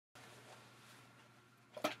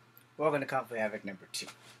Welcome to Conflict Havoc number 2.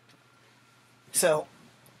 So,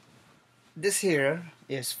 this here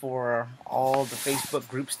is for all the Facebook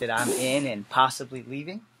groups that I'm in and possibly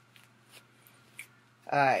leaving.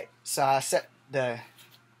 Alright, so I set the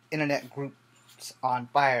internet groups on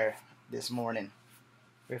fire this morning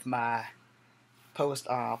with my post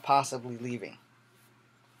on possibly leaving.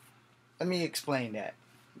 Let me explain that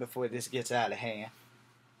before this gets out of hand.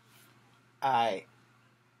 Alright,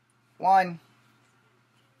 one,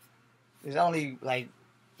 there's only like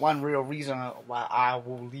one real reason why I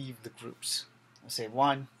will leave the groups. I say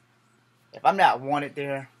one, if I'm not wanted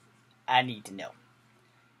there, I need to know.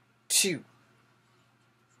 Two,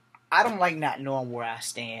 I don't like not knowing where I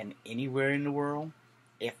stand anywhere in the world.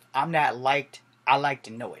 If I'm not liked, I like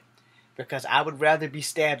to know it. Because I would rather be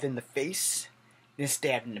stabbed in the face than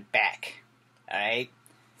stabbed in the back. Alright?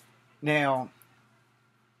 Now,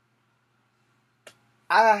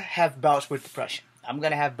 I have bouts with depression. I'm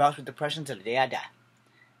going to have bouts with depression till the day I die.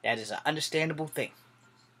 That is an understandable thing.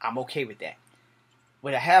 I'm okay with that.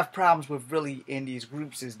 What I have problems with really in these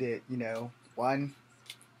groups is that, one,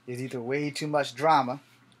 there's either way too much drama,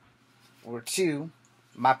 or two,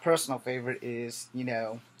 my personal favorite is,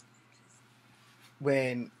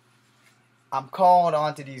 when I'm called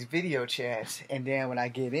onto these video chats, and then when I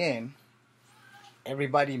get in,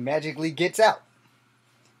 everybody magically gets out.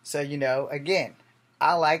 So, again,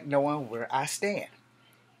 I like knowing where I stand.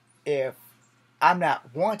 If I'm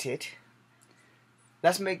not wanted,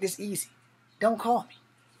 let's make this easy. Don't call me.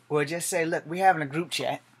 Or just say, look, we're having a group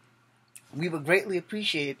chat. We would greatly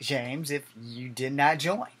appreciate it, James, if you did not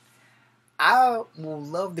join. I will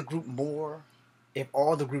love the group more if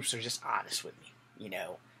all the groups are just honest with me.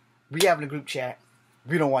 We having a group chat.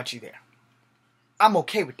 We don't want you there. I'm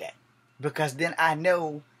okay with that. Because then I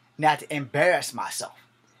know not to embarrass myself.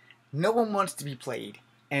 No one wants to be played,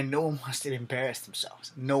 and no one wants to embarrass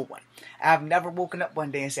themselves. No one. I've never woken up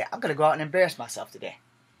one day and said, I'm going to go out and embarrass myself today.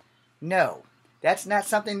 No, that's not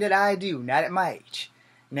something that I do, not at my age.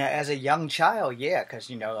 Now, as a young child, yeah, because,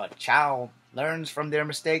 a child learns from their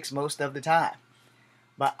mistakes most of the time.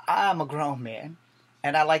 But I'm a grown man,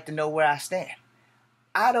 and I like to know where I stand.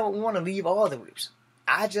 I don't want to leave all the groups.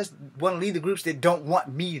 I just want to leave the groups that don't want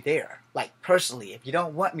me there. Like, personally, if you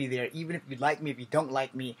don't want me there, even if you like me, if you don't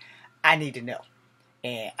like me, I need to know.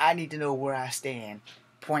 And I need to know where I stand,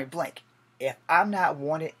 point blank. If I'm not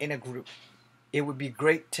wanted in a group, it would be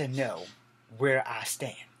great to know where I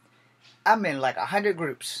stand. I'm in like 100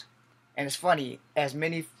 groups. And it's funny, as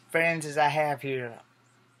many friends as I have here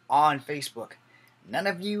on Facebook, none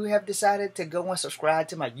of you have decided to go and subscribe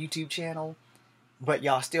to my YouTube channel, but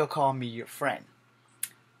y'all still call me your friend.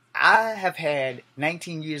 I have had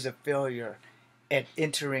 19 years of failure at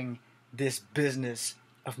entering this business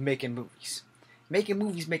of making movies. Making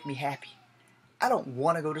movies make me happy. I don't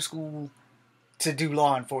want to go to school to do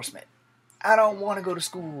law enforcement. I don't want to go to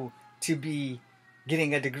school to be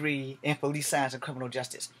getting a degree in police science and criminal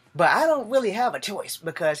justice. But I don't really have a choice,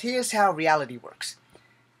 because here's how reality works.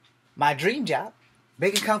 My dream job,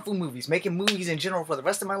 making kung fu movies, making movies in general for the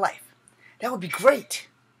rest of my life. That would be great.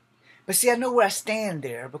 But see, I know where I stand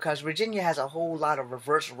there, because Virginia has a whole lot of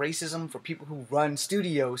reverse racism for people who run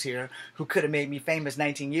studios here who could have made me famous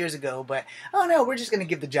 19 years ago, but, oh no, we're just going to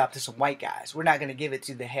give the job to some white guys. We're not going to give it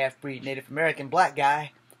to the half-breed Native American black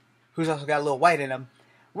guy who's also got a little white in him.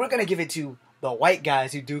 We're going to give it to the white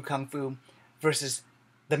guys who do kung fu versus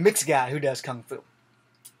the mixed guy who does kung fu.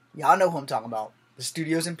 Y'all know who I'm talking about. The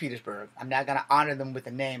studios in Petersburg. I'm not going to honor them with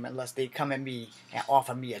a name unless they come at me and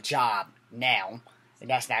offer me a job now. And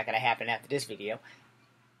that's not going to happen after this video.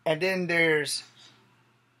 And then there's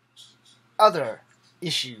other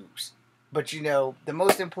issues. But the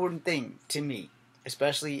most important thing to me,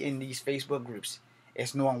 especially in these Facebook groups,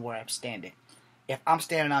 is knowing where I'm standing. If I'm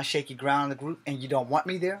standing on shaky ground in the group and you don't want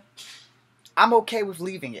me there, I'm okay with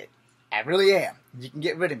leaving it. I really am. You can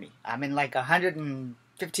get rid of me. I'm in like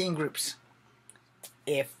 115 groups.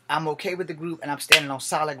 If I'm okay with the group and I'm standing on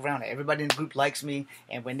solid ground, everybody in the group likes me,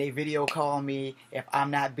 and when they video call me, if I'm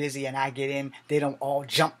not busy and I get in, they don't all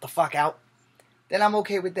jump the fuck out, then I'm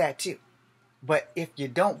okay with that too. But if you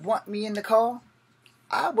don't want me in the call,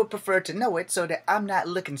 I would prefer to know it so that I'm not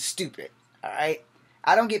looking stupid, alright?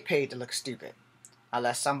 I don't get paid to look stupid,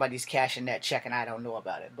 unless somebody's cashing that check and I don't know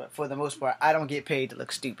about it. But for the most part, I don't get paid to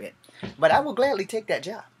look stupid. But I will gladly take that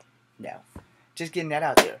job. No, just getting that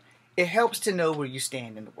out there. It helps to know where you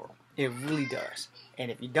stand in the world. It really does. And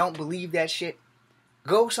if you don't believe that shit,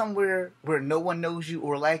 go somewhere where no one knows you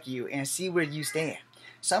or like you and see where you stand.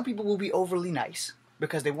 Some people will be overly nice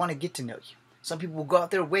because they want to get to know you. Some people will go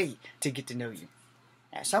out their way to get to know you.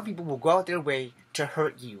 And some people will go out their way to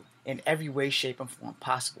hurt you in every way, shape, and form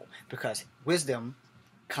possible, because wisdom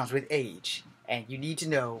comes with age, and you need to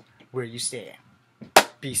know where you stand.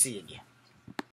 Be seeing you.